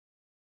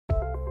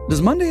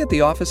Does Monday at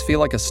the office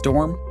feel like a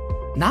storm?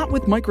 Not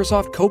with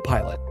Microsoft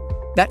Copilot.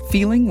 That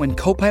feeling when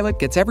Copilot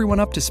gets everyone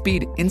up to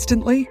speed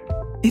instantly?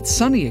 It's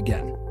sunny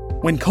again.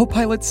 When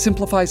Copilot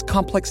simplifies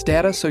complex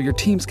data so your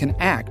teams can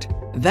act,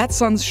 that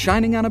sun's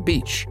shining on a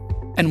beach.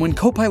 And when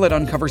Copilot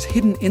uncovers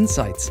hidden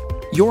insights,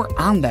 you're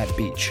on that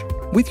beach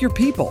with your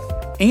people,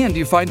 and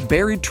you find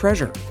buried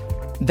treasure.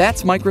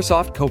 That's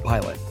Microsoft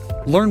Copilot.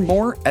 Learn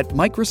more at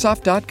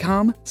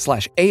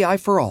Microsoft.com/AI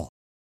for all.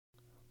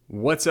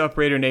 What's up,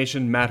 Raider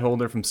Nation? Matt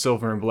Holder from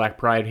Silver and Black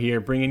Pride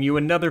here, bringing you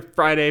another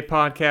Friday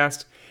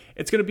podcast.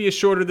 It's going to be a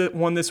shorter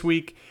one this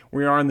week.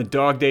 We are in the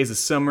dog days of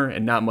summer,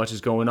 and not much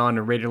is going on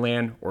in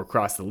Raiderland, or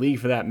across the league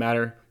for that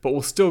matter, but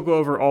we'll still go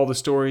over all the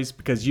stories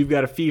because you've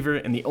got a fever,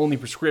 and the only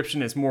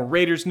prescription is more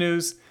Raiders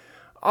news.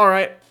 All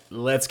right,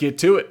 let's get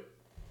to it.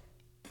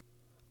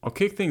 I'll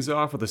kick things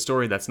off with a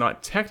story that's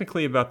not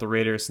technically about the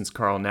Raiders since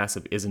Carl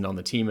Nassib isn't on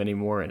the team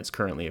anymore and is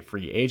currently a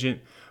free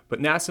agent,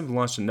 but Nassib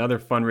launched another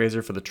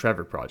fundraiser for the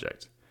Trevor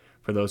Project.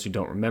 For those who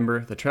don't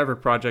remember, the Trevor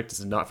Project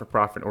is a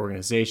not-for-profit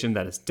organization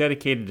that is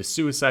dedicated to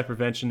suicide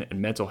prevention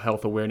and mental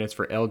health awareness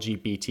for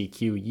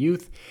LGBTQ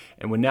youth,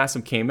 and when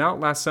Nassib came out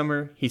last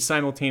summer, he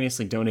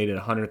simultaneously donated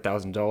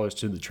 $100,000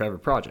 to the Trevor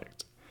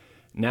Project.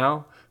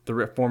 Now,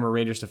 the former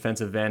Raiders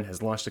defensive end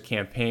has launched a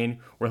campaign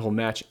where he'll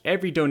match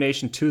every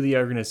donation to the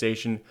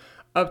organization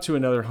up to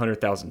another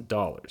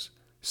 $100,000.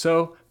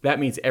 So that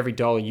means every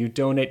dollar you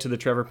donate to the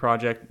Trevor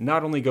Project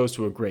not only goes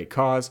to a great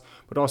cause,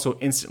 but also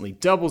instantly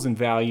doubles in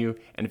value.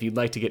 And if you'd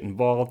like to get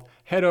involved,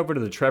 head over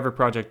to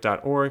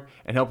thetrevorproject.org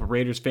and help a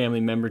Raiders family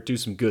member do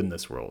some good in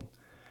this world.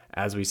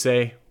 As we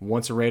say,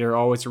 once a Raider,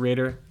 always a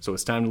Raider, so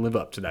it's time to live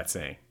up to that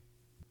saying.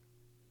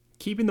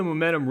 Keeping the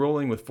momentum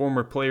rolling with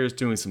former players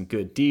doing some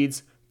good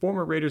deeds,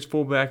 former Raiders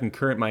fullback and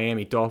current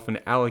Miami Dolphin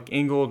Alec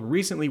Ingold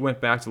recently went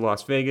back to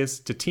Las Vegas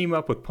to team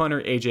up with punter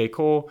A.J.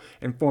 Cole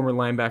and former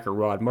linebacker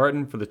Rod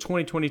Martin for the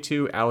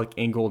 2022 Alec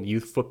Ingold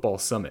Youth Football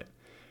Summit.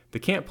 The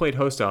camp played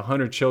host to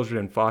 100 children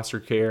in foster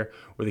care,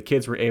 where the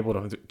kids were able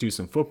to do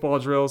some football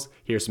drills,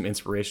 hear some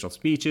inspirational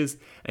speeches,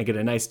 and get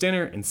a nice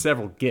dinner and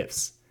several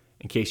gifts.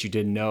 In case you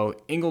didn't know,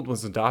 Ingold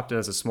was adopted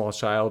as a small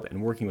child,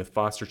 and working with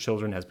foster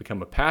children has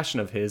become a passion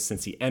of his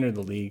since he entered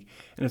the league,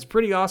 and it's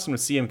pretty awesome to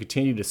see him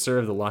continue to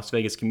serve the Las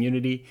Vegas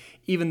community,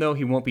 even though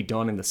he won't be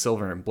donning the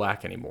silver and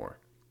black anymore.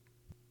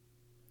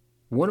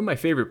 One of my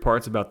favorite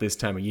parts about this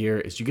time of year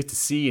is you get to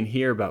see and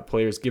hear about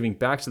players giving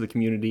back to the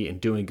community and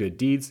doing good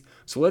deeds,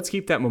 so let's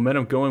keep that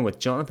momentum going with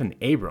Jonathan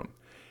Abram.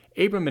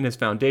 Abram and his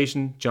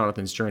foundation,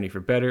 Jonathan's Journey for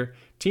Better,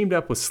 teamed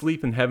up with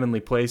Sleep in Heavenly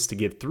Place to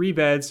give 3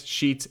 beds,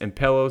 sheets, and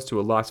pillows to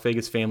a Las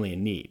Vegas family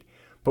in need.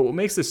 But what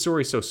makes this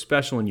story so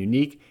special and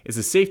unique is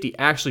the safety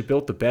actually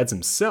built the beds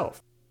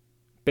himself.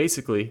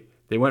 Basically,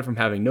 they went from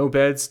having no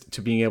beds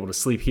to being able to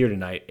sleep here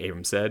tonight,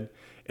 Abram said.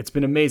 It's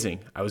been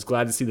amazing. I was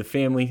glad to see the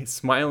family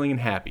smiling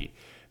and happy.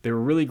 They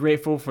were really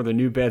grateful for the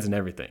new beds and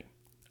everything.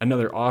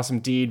 Another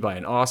awesome deed by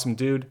an awesome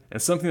dude,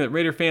 and something that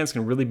Raider fans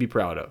can really be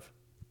proud of.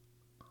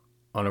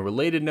 On a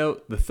related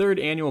note, the 3rd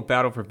annual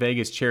Battle for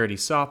Vegas charity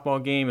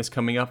softball game is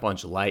coming up on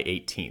July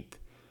 18th.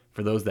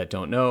 For those that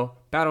don't know,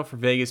 Battle for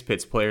Vegas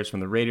pits players from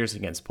the Raiders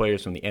against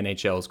players from the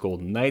NHL's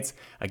Golden Knights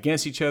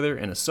against each other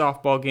in a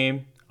softball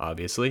game,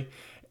 obviously,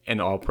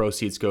 and all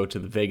proceeds go to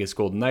the Vegas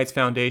Golden Knights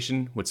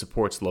Foundation, which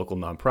supports local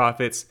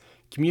nonprofits,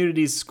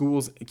 communities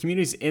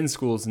in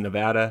schools in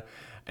Nevada,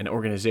 an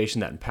organization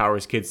that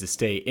empowers kids to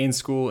stay in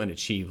school and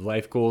achieve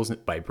life goals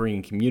by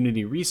bringing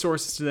community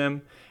resources to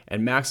them,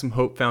 and Maximum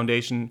Hope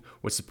Foundation,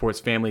 which supports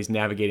families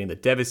navigating the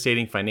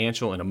devastating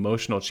financial and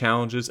emotional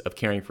challenges of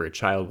caring for a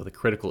child with a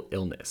critical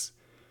illness.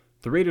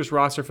 The Raiders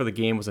roster for the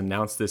game was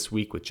announced this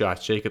week with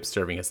Josh Jacobs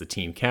serving as the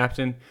team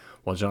captain,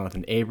 while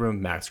Jonathan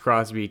Abram, Max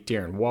Crosby,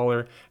 Darren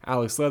Waller,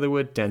 Alex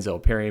Leatherwood,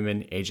 Denzel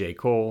Perryman, A.J.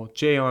 Cole,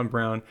 Jayon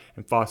Brown,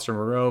 and Foster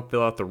Moreau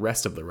fill out the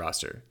rest of the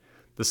roster.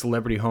 The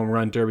Celebrity Home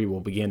Run Derby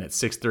will begin at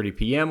 6:30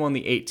 p.m. on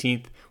the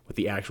 18th, with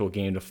the actual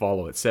game to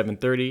follow at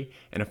 7:30,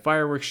 and a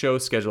fireworks show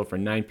scheduled for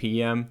 9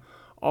 p.m.,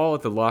 all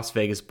at the Las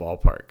Vegas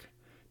Ballpark.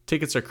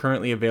 Tickets are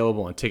currently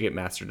available on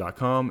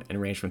Ticketmaster.com and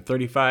range from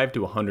 $35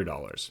 to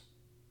 $100.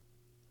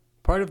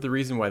 Part of the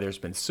reason why there's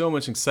been so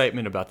much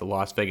excitement about the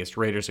Las Vegas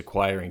Raiders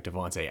acquiring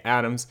Davante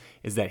Adams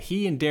is that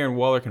he and Darren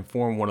Waller can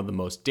form one of the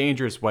most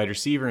dangerous wide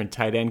receiver and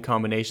tight end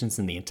combinations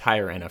in the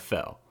entire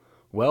NFL.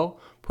 Well,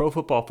 Pro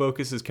Football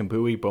Focus's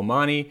Kambui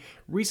Bomani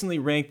recently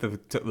ranked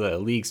the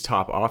league's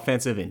top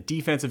offensive and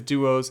defensive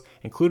duos,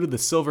 included the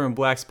Silver and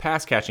Black's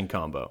pass-catching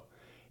combo.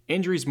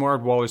 Injuries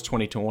marred Waller's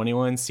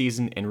 2021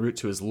 season en route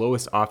to his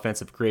lowest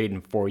offensive grade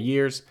in 4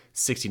 years,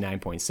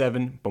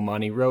 69.7,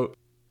 Bomani wrote.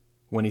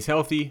 When he's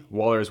healthy,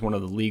 Waller is one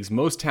of the league's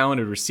most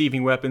talented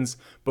receiving weapons,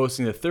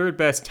 boasting the 3rd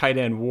best tight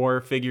end WAR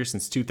figure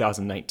since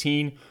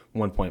 2019,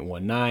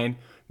 1.19.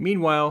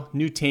 Meanwhile,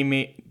 new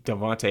teammate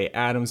Davante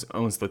Adams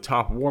owns the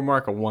top WAR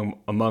mark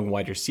among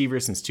wide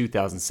receivers since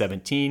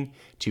 2017,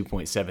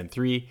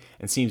 2.73,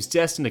 and seems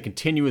destined to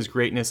continue his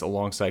greatness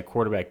alongside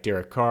quarterback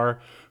Derek Carr,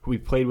 who he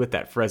played with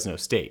at Fresno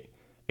State.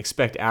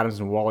 Expect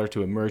Adams and Waller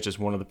to emerge as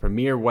one of the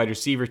premier wide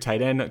receiver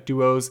tight end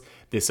duos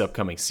this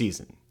upcoming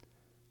season.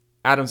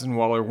 Adams and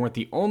Waller weren't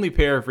the only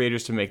pair of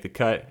Raiders to make the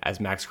cut, as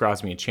Max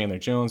Crosby and Chandler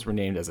Jones were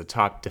named as a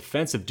top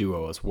defensive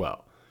duo as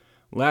well.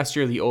 Last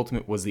year,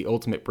 was the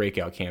ultimate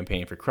breakout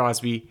campaign for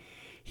Crosby.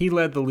 He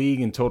led the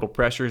league in total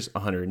pressures,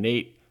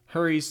 108,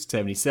 hurries,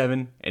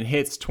 77, and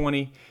hits,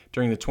 20,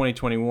 during the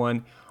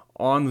 2021,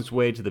 on his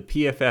way to the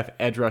PFF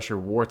Edge Rusher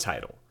War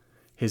title.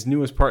 His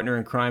newest partner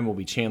in crime will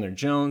be Chandler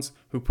Jones,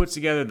 who puts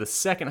together the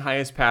second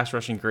highest pass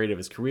rushing grade of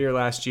his career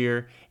last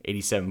year,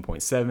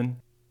 87.7.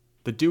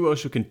 The duo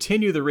should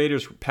continue the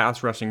Raiders'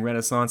 pass rushing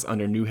renaissance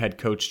under new head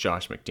coach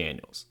Josh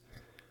McDaniels.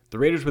 The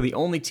Raiders were the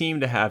only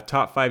team to have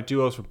top 5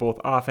 duos for both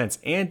offense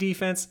and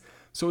defense,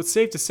 so it's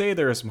safe to say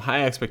there are some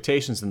high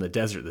expectations in the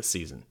desert this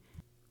season.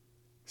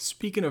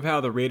 Speaking of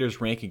how the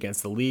Raiders rank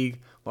against the league,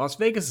 Las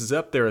Vegas is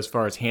up there as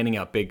far as handing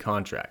out big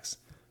contracts.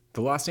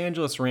 The Los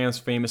Angeles Rams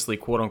famously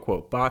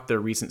quote-unquote bought their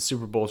recent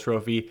Super Bowl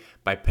trophy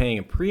by paying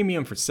a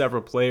premium for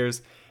several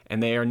players,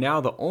 and they are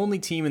now the only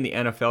team in the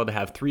NFL to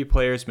have 3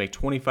 players make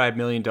 $25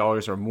 million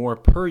or more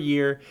per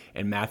year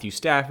in Matthew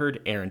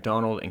Stafford, Aaron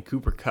Donald, and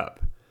Cooper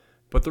Kupp.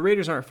 But the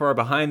Raiders aren't far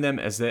behind them,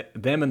 as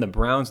them and the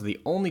Browns are the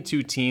only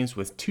 2 teams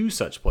with 2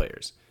 such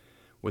players.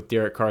 With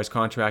Derek Carr's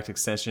contract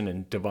extension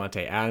and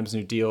Davante Adams'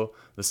 new deal,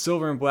 the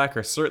Silver and Black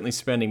are certainly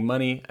spending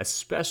money,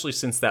 especially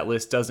since that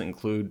list doesn't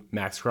include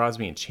Max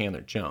Crosby and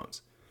Chandler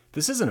Jones.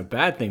 This isn't a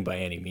bad thing by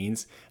any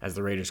means, as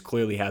the Raiders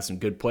clearly have some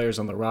good players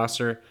on the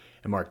roster,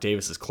 and Mark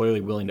Davis is clearly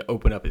willing to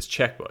open up his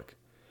checkbook.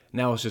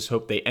 Now let's just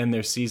hope they end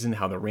their season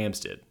how the Rams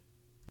did.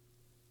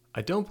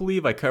 I don't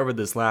believe I covered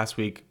this last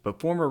week, but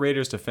former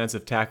Raiders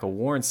defensive tackle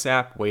Warren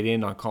Sapp weighed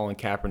in on Colin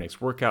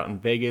Kaepernick's workout in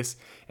Vegas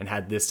and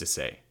had this to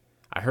say.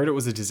 I heard it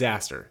was a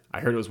disaster.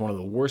 I heard it was one of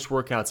the worst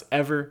workouts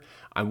ever.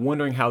 I'm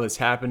wondering how this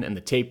happened and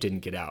the tape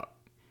didn't get out.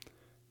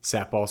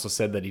 Sapp also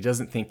said that he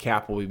doesn't think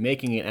Cap will be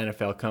making an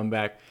NFL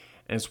comeback,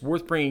 and it's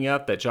worth bringing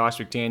up that Josh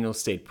McDaniels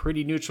stayed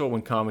pretty neutral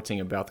when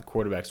commenting about the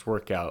quarterback's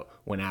workout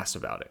when asked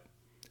about it.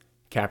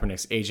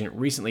 Kaepernick's agent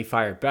recently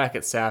fired back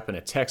at Sapp in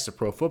a text to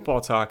Pro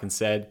Football Talk and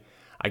said,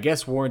 I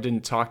guess Warren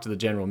didn't talk to the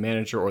general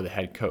manager or the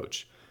head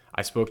coach.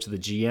 I spoke to the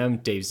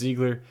GM, Dave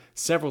Ziegler,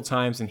 several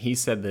times, and he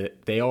said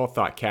that they all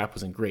thought Cap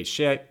was in great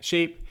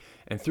shape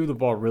and threw the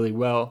ball really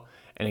well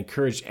and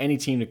encouraged any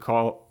team to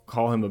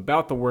call him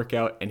about the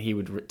workout, and he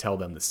would tell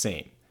them the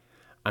same.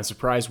 I'm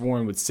surprised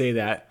Warren would say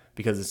that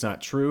because it's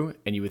not true,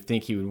 and you would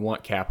think he would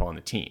want Cap on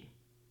the team.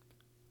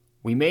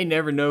 We may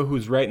never know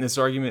who's right in this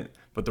argument,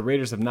 but the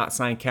Raiders have not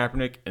signed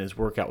Kaepernick, and his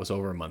workout was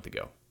over a month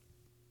ago.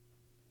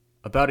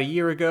 About a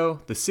year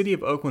ago, the City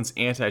of Oakland's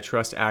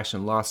antitrust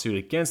action lawsuit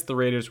against the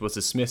Raiders was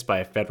dismissed by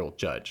a federal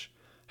judge.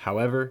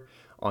 However,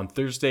 on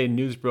Thursday,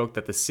 news broke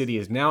that the city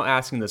is now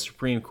asking the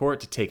Supreme Court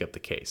to take up the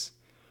case.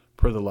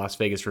 Per the Las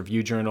Vegas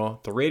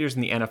Review-Journal, the Raiders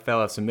and the NFL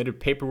have submitted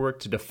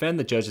paperwork to defend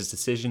the judge's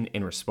decision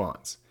in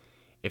response.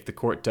 If the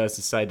court does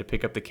decide to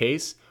pick up the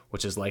case,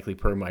 which is likely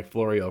per Mike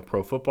Florio of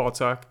Pro Football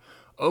Talk,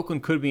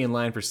 Oakland could be in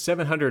line for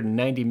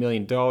 $790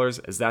 million,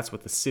 as that's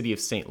what the city of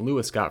St.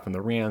 Louis got from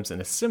the Rams in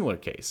a similar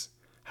case.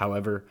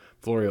 However,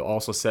 Florio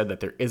also said that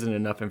there isn't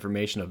enough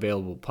information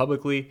available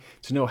publicly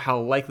to know how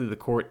likely the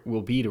court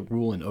will be to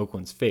rule in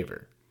Oakland's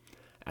favor.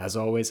 As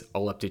always,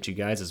 I'll update you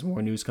guys as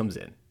more news comes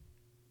in.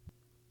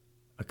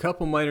 A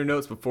couple minor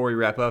notes before we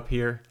wrap up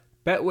here.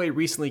 Betway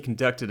recently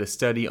conducted a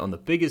study on the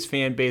biggest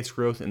fan base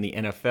growth in the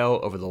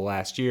NFL over the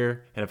last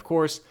year, and of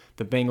course,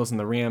 the Bengals and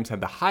the Rams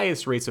had the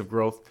highest rates of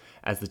growth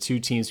as the 2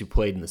 teams who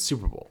played in the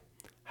Super Bowl.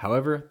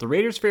 However, the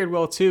Raiders fared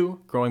well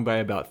too, growing by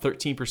about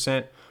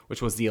 13%,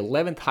 which was the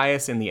 11th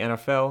highest in the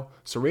NFL,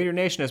 so Raider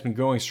Nation has been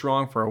growing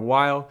strong for a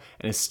while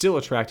and is still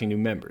attracting new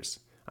members.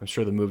 I'm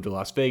sure the move to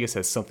Las Vegas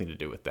has something to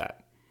do with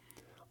that.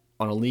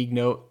 On a league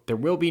note, there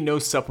will be no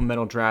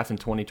supplemental draft in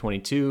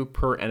 2022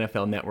 per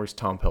NFL Network's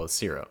Tom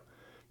Pelissero.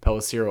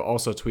 Pelissero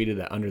also tweeted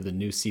that under the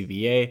new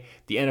CBA,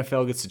 the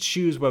NFL gets to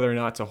choose whether or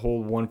not to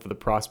hold one for the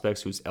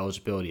prospects whose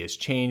eligibility has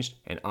changed,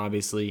 and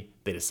obviously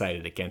they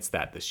decided against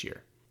that this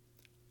year.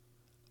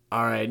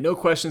 Alright, no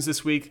questions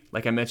this week.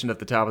 Like I mentioned at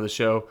the top of the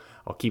show,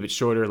 I'll keep it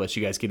shorter, let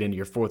you guys get into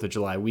your 4th of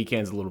July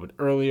weekends a little bit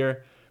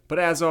earlier. But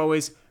as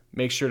always,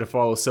 make sure to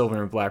follow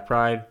Silver and Black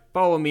Pride.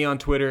 Follow me on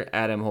Twitter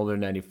at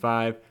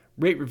mholder95.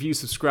 Rate, review,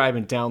 subscribe,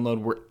 and download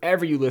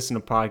wherever you listen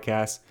to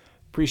podcasts.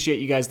 Appreciate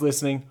you guys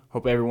listening.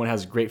 Hope everyone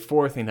has a great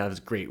 4th and has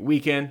a great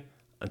weekend.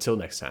 Until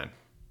next time.